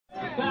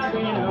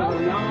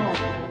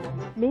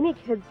Many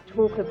kids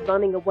talk of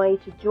running away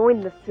to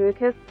join the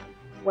circus.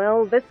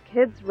 Well, this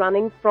kid's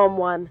running from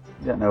one.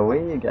 You don't know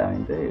where you're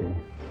going, do you?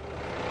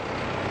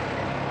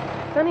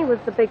 Sonny was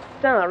the big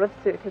star of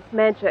Circus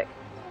Magic.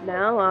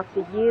 Now,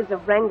 after years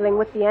of wrangling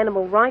with the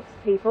animal rights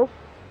people,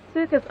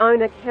 circus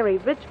owner Kerry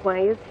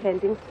Ridgway is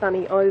handing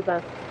Sonny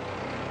over.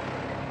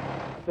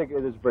 I think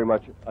it is very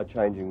much a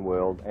changing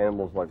world.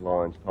 Animals like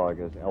lions,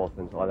 tigers,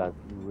 elephants, I don't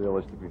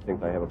realistically think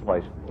they have a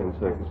place in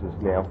circuses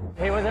now.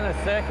 He was in a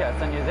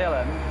circus in New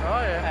Zealand.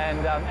 Oh, yeah.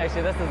 And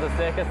actually this is the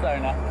circus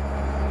owner.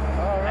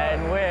 Oh, right.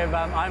 And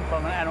I'm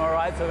from an animal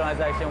rights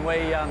organisation.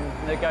 We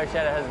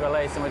negotiated his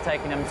release and we're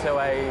taking him to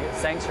a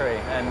sanctuary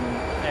in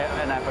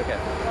Africa.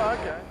 Oh,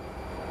 okay.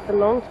 The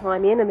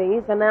long-time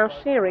enemies are now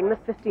sharing the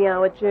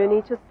 50-hour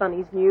journey to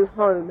Sonny's new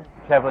home.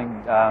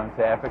 Travelling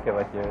to Africa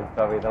with you is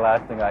probably the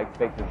last thing I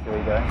expected to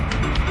be doing.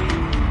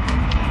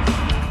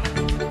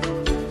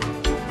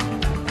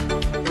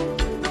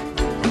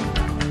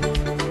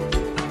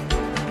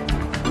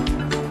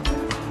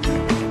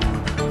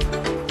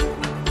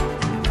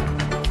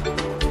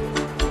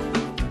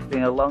 It's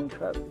been a long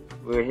trip.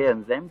 We were here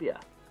in Zambia.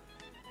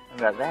 How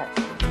about that?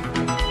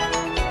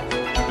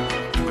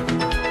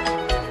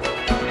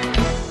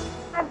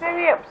 I'm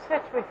very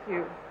upset with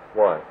you.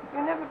 Why?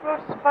 You never brought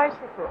us a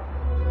bicycle.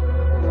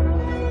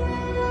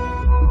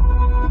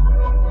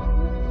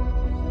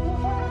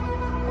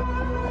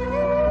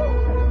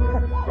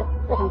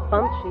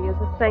 Chimp is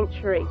a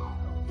sanctuary.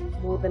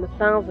 More than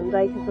 1,000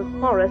 acres of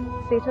forest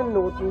set in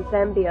northern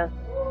Zambia.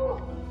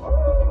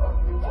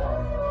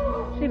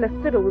 Sheila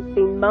Siddle's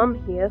been mum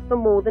here for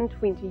more than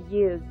 20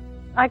 years.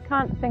 I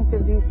can't think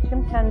of these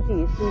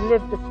chimpanzees who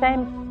live the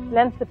same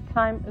length of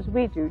time as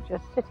we do,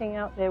 just sitting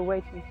out there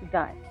waiting to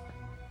die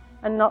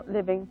and not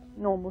living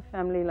normal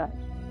family lives.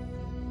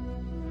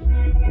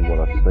 From what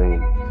I've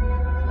seen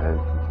and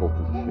from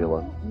talking to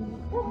Sheila,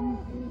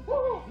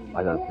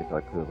 I don't think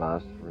I could have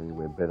asked for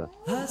anywhere better.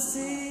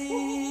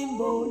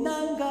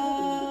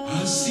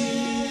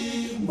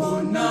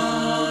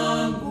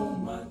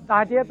 The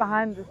idea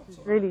behind this is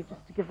really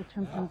just to give the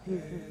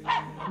chimpanzees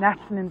as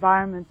natural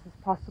environment as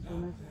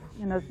possible,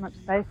 and as much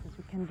space as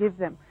we can give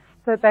them,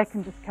 so that they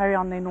can just carry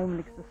on their normal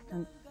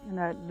existence,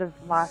 live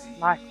life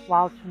like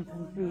wild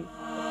chimpanzees.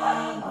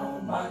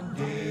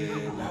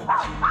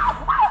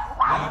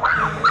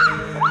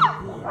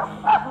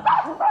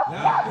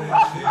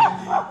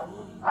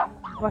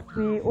 What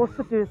we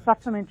also do is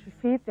supplementary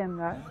feed them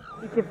though.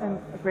 We give them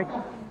a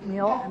breakfast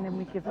meal and then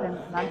we give them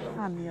a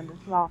lunchtime meal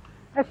as well.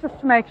 That's just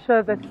to make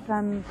sure that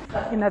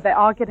they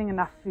are getting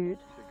enough food.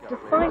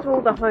 Despite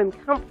all the home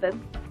comforts,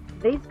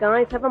 these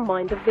guys have a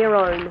mind of their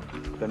own.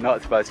 They're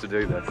not supposed to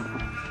do this.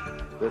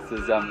 This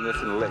is an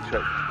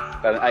electric,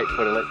 about an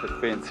 8-foot electric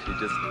fence. You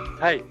just,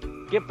 hey,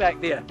 get back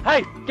there.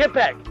 Hey, get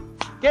back.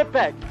 Get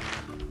back.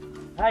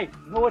 Hey,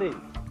 naughty.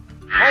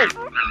 Hey,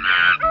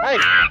 hey.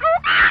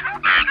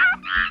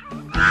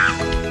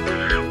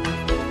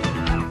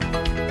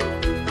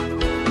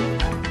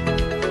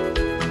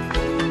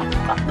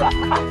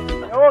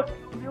 Oh,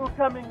 you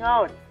coming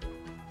out.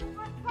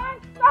 I'm trying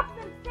to stop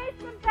them, chase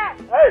them back.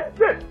 Hey,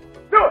 sit,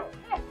 do it.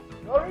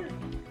 Sorry.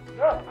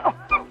 No.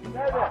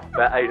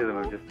 About 8 of them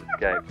have just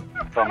escaped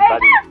from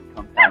Buddy's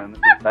compound.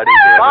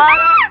 Buddy's there.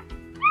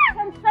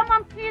 Can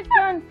someone please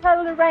go and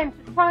tell Lorraine to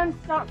try and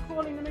start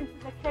calling them into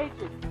the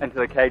cages? Into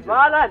the cages.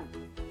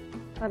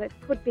 But it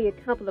could be a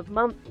couple of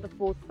months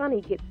before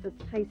Sonny gets this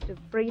taste of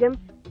freedom.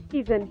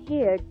 He's in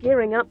here,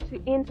 gearing up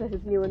to enter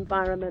his new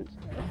environment.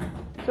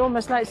 It's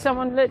almost like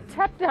someone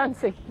tap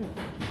dancing.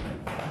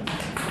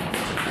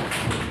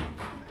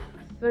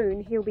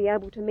 Soon he'll be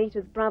able to meet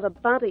his brother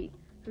Buddy,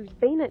 who's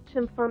been at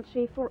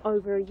Chimpanzee for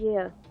over a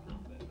year.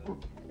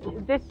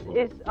 This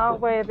is our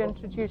way of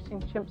introducing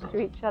chimps to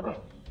each other.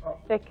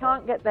 They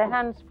can't get their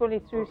hands fully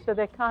through, so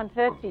they can't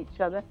hurt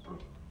each other,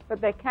 but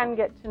they can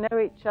get to know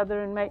each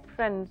other and make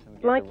friends.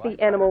 Like the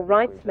animal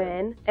rights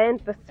man and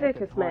the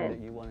circus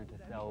man,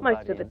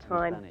 most of the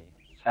time.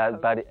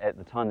 Buddy, at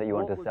the time that you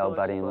wanted to sell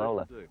Buddy and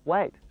Lola.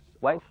 Wait.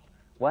 I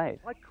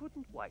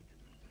couldn't wait.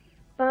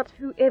 But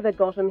whoever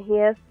got him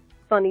here,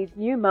 Sonny's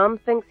new mum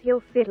thinks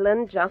he'll settle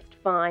in just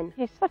fine.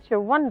 He's such a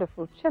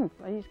wonderful chimp.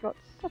 He's got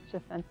such a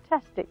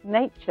fantastic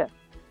nature.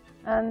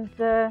 And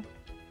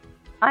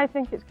I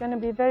think it's going to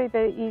be very,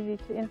 very easy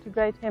to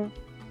integrate him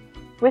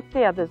with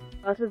the others.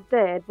 But his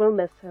dad will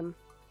miss him.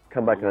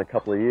 Come back in a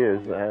couple of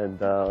years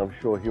and I'm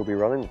sure he'll be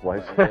running the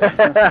place.